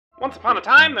Once upon a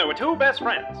time, there were two best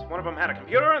friends. One of them had a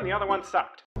computer and the other one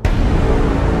sucked.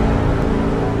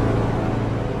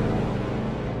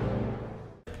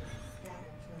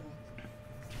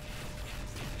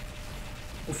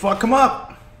 We'll fuck him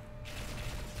up.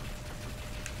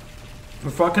 We're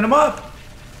fucking him up.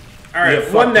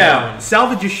 Alright, one down.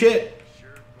 Salvage your shit.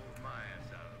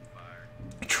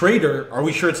 Traitor? Are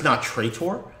we sure it's not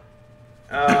traitor?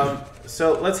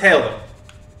 So let's hail them.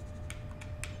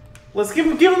 Let's give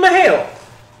him a hail.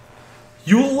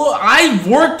 I've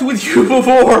worked with you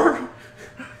before.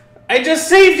 I just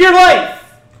saved your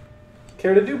life.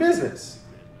 Care to do business?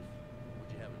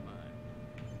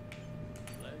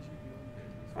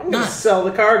 I'm gonna sell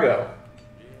the cargo.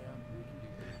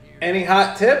 Any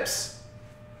hot tips?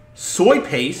 Soy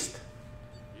paste.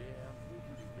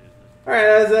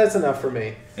 Alright, that's enough for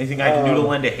me. Anything I can do to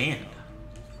lend a hand?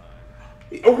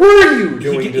 Were you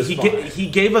doing this fine? He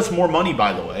gave us more money,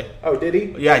 by the way. Oh, did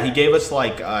he? Yeah, he gave us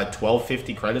like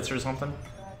 1250 credits or something.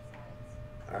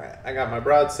 Alright, I got my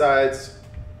broadsides.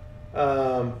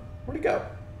 Where'd he go?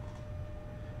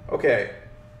 Okay.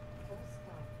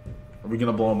 Are we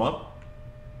gonna blow him up?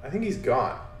 I think he's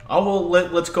gone. Oh, well,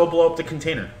 let's go blow up the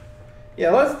container.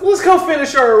 Yeah, let's go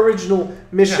finish our original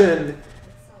mission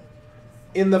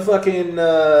in the fucking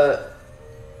the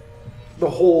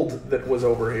hold that was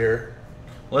over here.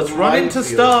 Let's run into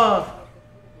stuff.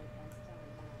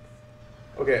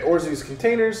 Okay, Orzu's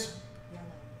containers.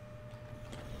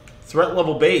 Threat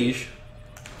level beige.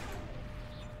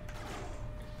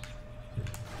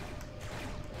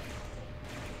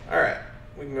 Alright,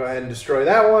 we can go ahead and destroy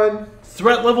that one.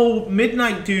 Threat level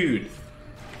midnight dude.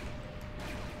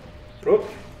 Oop.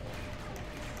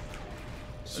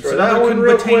 Destroy So that now one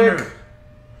real quick. container.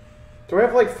 Do I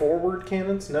have like forward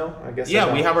cannons? No, I guess.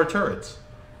 Yeah, we have our turrets.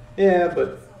 Yeah,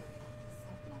 but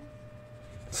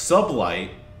Sublight.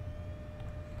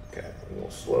 okay,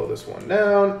 we'll slow this one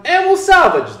down and we'll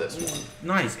salvage this one.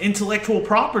 Nice. Intellectual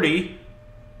property.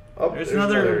 Oh, There's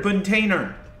another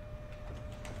container.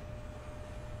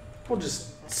 We'll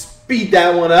just speed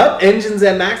that one up. Engines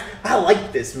at max. I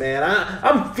like this, man.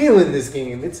 I'm feeling this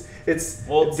game.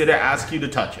 Well, did it ask you to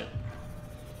touch it?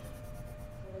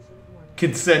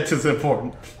 Consent is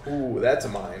important. Ooh, that's a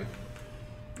mine.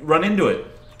 Run into it.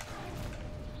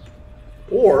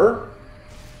 Or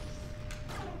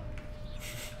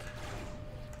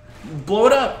blow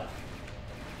it up.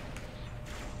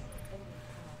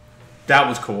 That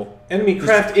was cool. enemy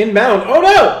craft inbound. Oh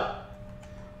no!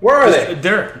 Where are they?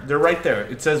 They're right there.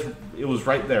 It says it was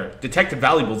right there. Detected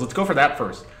valuables. Let's go for that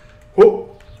first.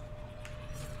 Whoa.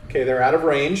 Okay, they're out of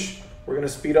range. We're gonna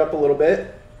speed up a little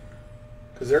bit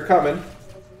because they're coming.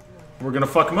 We're gonna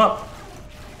fuck them up.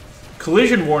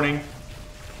 Collision warning.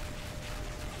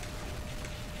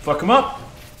 Fuck them up.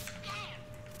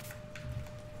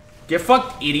 Get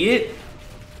fucked, idiot.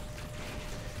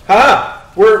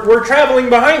 Ha! We're traveling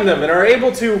behind them and are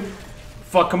able to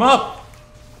Fuck them up.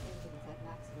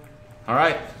 All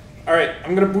right. All right,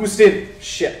 I'm gonna boost in.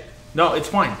 Shit. No, it's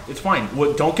fine. It's fine.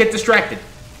 Don't get distracted.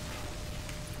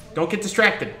 Don't get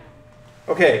distracted.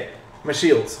 Okay, my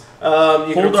shields. You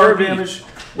Hold can observe RB. damage.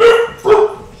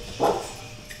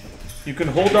 You can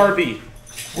hold RB.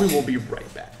 We will be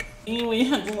right back.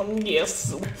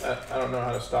 Yes. I don't know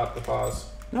how to stop the pause.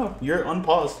 No, you're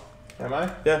unpaused. Am I?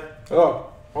 Yeah.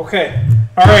 Oh, okay.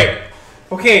 All right.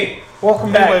 Okay,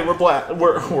 welcome back. Anyway, we're black.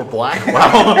 We're black.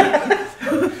 Wow.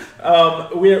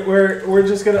 We're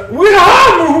just gonna.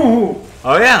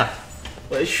 Oh yeah.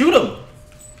 Shoot him.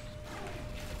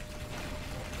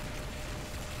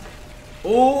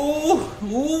 Oh,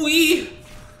 ooh-wee.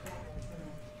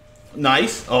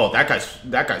 Nice. Oh, that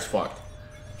guy's fucked.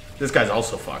 This guy's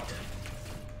also fucked.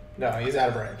 No, he's out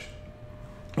of range.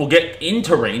 We'll get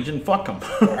into range and fuck him.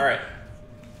 All right.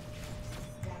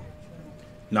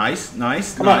 Nice.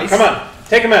 Come on,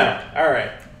 take him out. All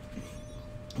right.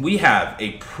 We have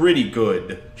a pretty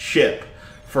good ship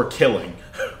for killing.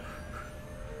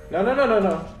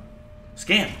 No.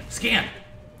 Scan.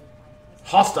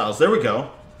 Hostiles. There we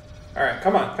go. All right,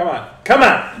 come on. Get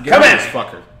rid of this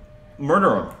fucker.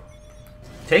 Murder him.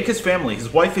 Take his family.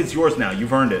 His wife is yours now.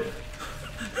 You've earned it.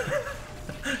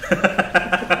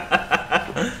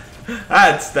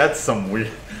 That's some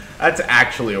weird. That's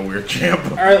actually a weird champ.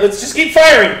 All right, let's just keep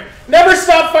firing. Never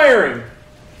stop firing.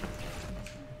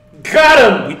 Got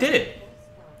him. We did it.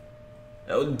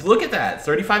 Look at that.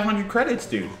 3,500 credits,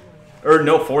 dude. Or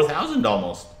no, 4,000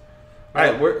 almost. All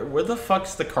right, where the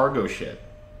fuck's the cargo ship?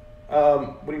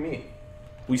 What do you mean?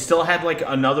 We still had like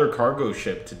another cargo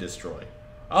ship to destroy.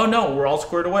 Oh no, we're all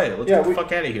squared away. Let's get the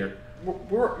fuck out of here.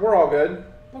 We're all good.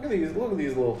 Look at these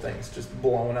little things just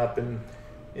blowing up and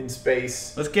in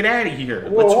space. Let's get out of here.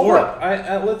 Whoa, Let's hold warp.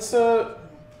 up. Let's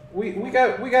we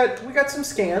got some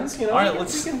scans. You know. All right,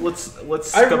 let's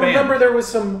I go remember there was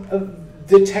some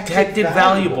detected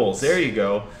valuables. There you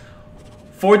go.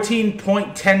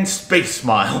 14.10 space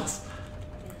miles.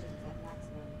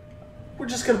 We're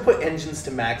just gonna put engines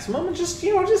to maximum and just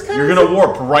kind of. You're gonna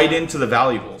warp right into the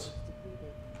valuables.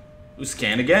 Ooh,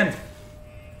 scan again.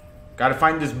 Gotta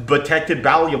find this detected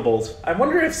valuables. I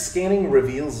wonder if scanning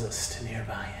reveals us to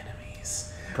nearby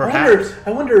enemies. Perhaps.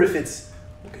 I wonder if it's.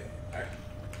 Okay. All right.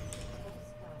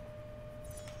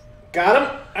 Got him.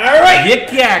 All right.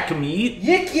 Yik yak meat.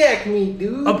 Yik yak meat,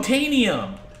 dude.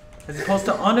 Obtainium, as opposed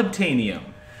to unobtainium.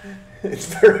 It's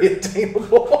very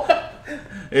attainable.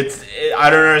 I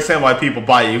don't understand why people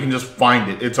buy it. You can just find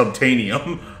it. It's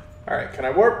obtainium. All right, can I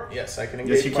warp? Yes, I can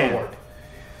engage Yes, you my can. warp.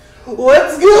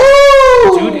 Let's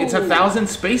go! Dude, it's 1,000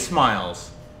 space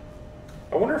miles.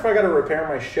 I wonder if I got to repair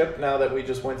my ship now that we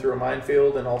just went through a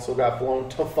minefield and also got blown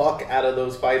to fuck out of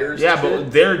those fighters. Yeah,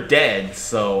 but they're dead,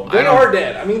 so they are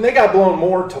dead. I mean, they got blown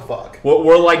more to fuck.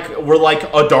 We're like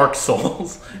a Dark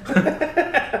Souls.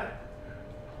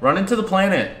 Run into the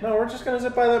planet. No, we're just gonna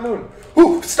zip by that moon.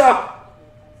 Ooh, stop!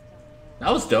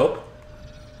 That was dope.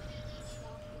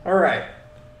 All right.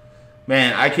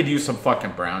 Man, I could use some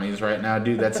fucking brownies right now,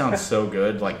 dude. That sounds so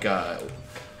good. Like a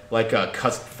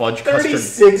fudge custard.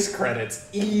 36 credits,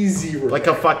 easy. Repair. Like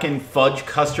a fucking fudge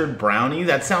custard brownie.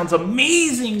 That sounds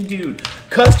amazing, dude.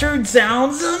 Custard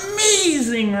sounds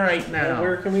amazing right now. Well,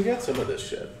 where can we get some of this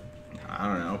shit? I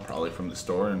don't know. Probably from the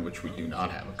store in which we do not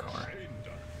have a car.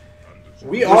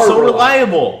 We're so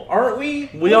reliable, aren't we?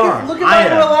 We are. Look at my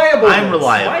reliable. I'm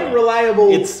reliable. My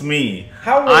reliable. It's me.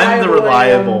 How reliable I'm the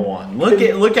reliable one. Look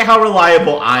at how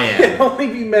reliable I am. Can only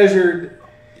be measured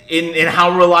in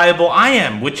how reliable I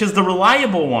am, which is the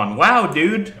reliable one. Wow,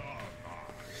 dude.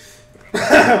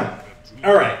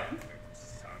 All right.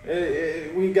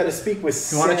 We got to speak with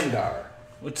Sandar.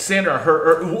 With Sandar,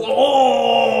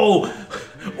 whoa!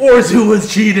 Orzu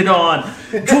was cheated on.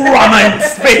 Drama in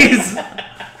space.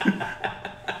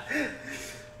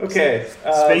 Okay.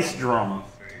 Space drama.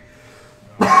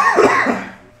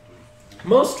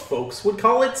 Most folks would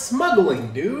call it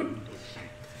smuggling, dude.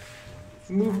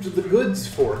 Moved the goods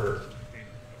for her.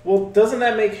 Well, doesn't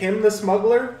that make him the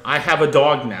smuggler? I have a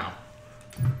dog now.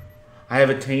 I have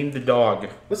attained the dog.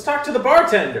 Let's talk to the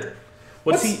bartender.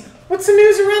 What's the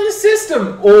news around the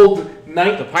system, old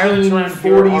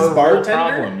 1940s bartender?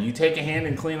 Problem. You take a hand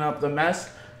and clean up the mess.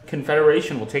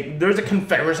 Confederation will take. There's a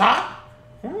Confederation. Huh?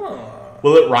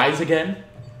 Will it rise again?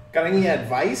 Got any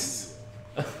advice?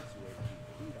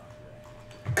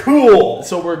 Cool.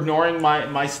 So we're ignoring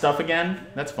my stuff again?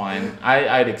 That's fine.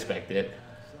 I'd expect it.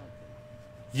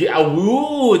 Yeah,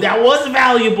 ooh, that was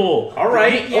valuable. All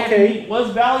right, okay. It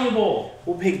was valuable.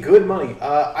 We'll pay good money.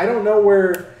 I don't know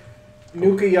where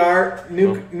Nuclear.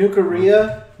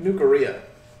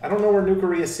 I don't know where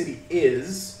Nuclear City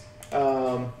is.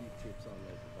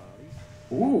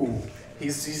 Ooh,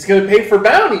 he's gonna pay for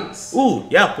bounties. Ooh,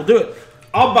 yeah, we'll do it.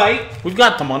 I'll bite. We've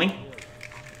got the money.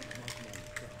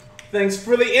 Thanks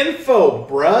for the info,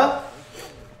 bruh.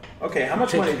 Okay, how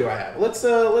much money do I have? Let's.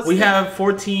 We have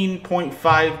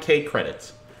 14.5k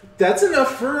credits. That's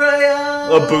enough for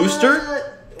a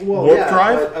booster. Well, warp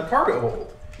drive. A cargo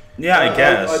hold. Yeah, I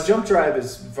guess. A jump drive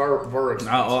is very expensive.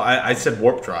 I said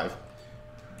warp drive.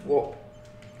 Well,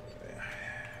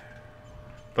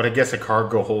 but I guess a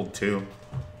cargo hold too.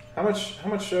 How much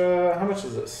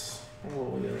is this?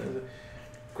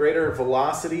 Greater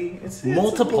velocity. It's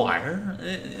multiplier,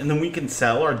 and then we can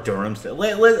sell our Durhams.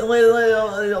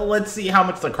 Let's see how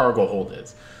much the cargo hold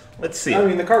is. Let's see. I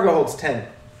mean, the cargo hold's 10.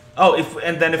 Oh, if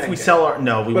we sell our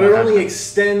we. But it only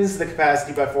extends the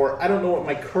capacity by 4. I don't know what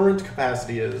my current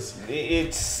capacity is.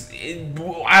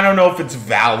 I don't know if it's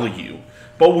value,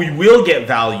 but we will get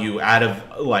value out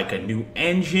of like a new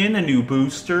engine, a new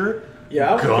booster.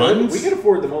 Yeah, guns. We can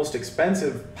afford the most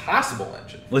expensive possible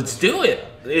engine. Let's do it.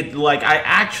 I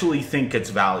actually think it's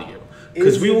value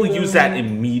because we will use that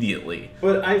immediately.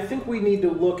 But I think we need to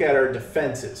look at our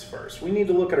defenses first. We need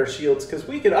to look at our shields because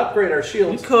we could upgrade our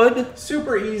shields. We could.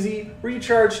 Super easy.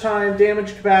 Recharge time,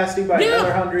 damage capacity by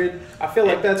another 100. I feel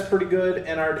like that's pretty good.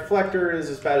 And our deflector is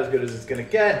as good as it's going to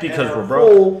get. Because and we're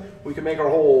broke. We can make our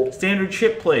hole standard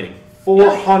ship plating.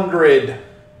 400.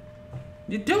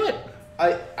 You do it.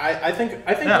 I think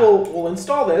we'll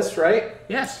install this, right?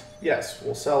 Yes. Yes,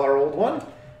 we'll sell our old one,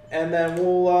 and then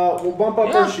we'll bump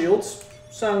up our shields.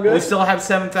 Sound good? We still have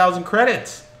 7,000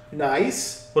 credits.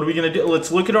 Nice. What are we gonna do?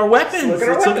 Let's look at our weapons.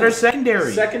 Let's look at our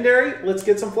secondary. Secondary. Let's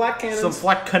get some flak cannons. Some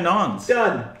flak cannons.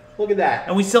 Done. Look at that.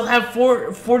 And we still have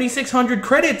 4,600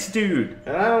 credits, dude.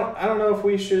 And I don't know if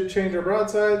we should change our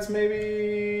broadsides.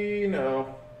 Maybe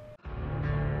no.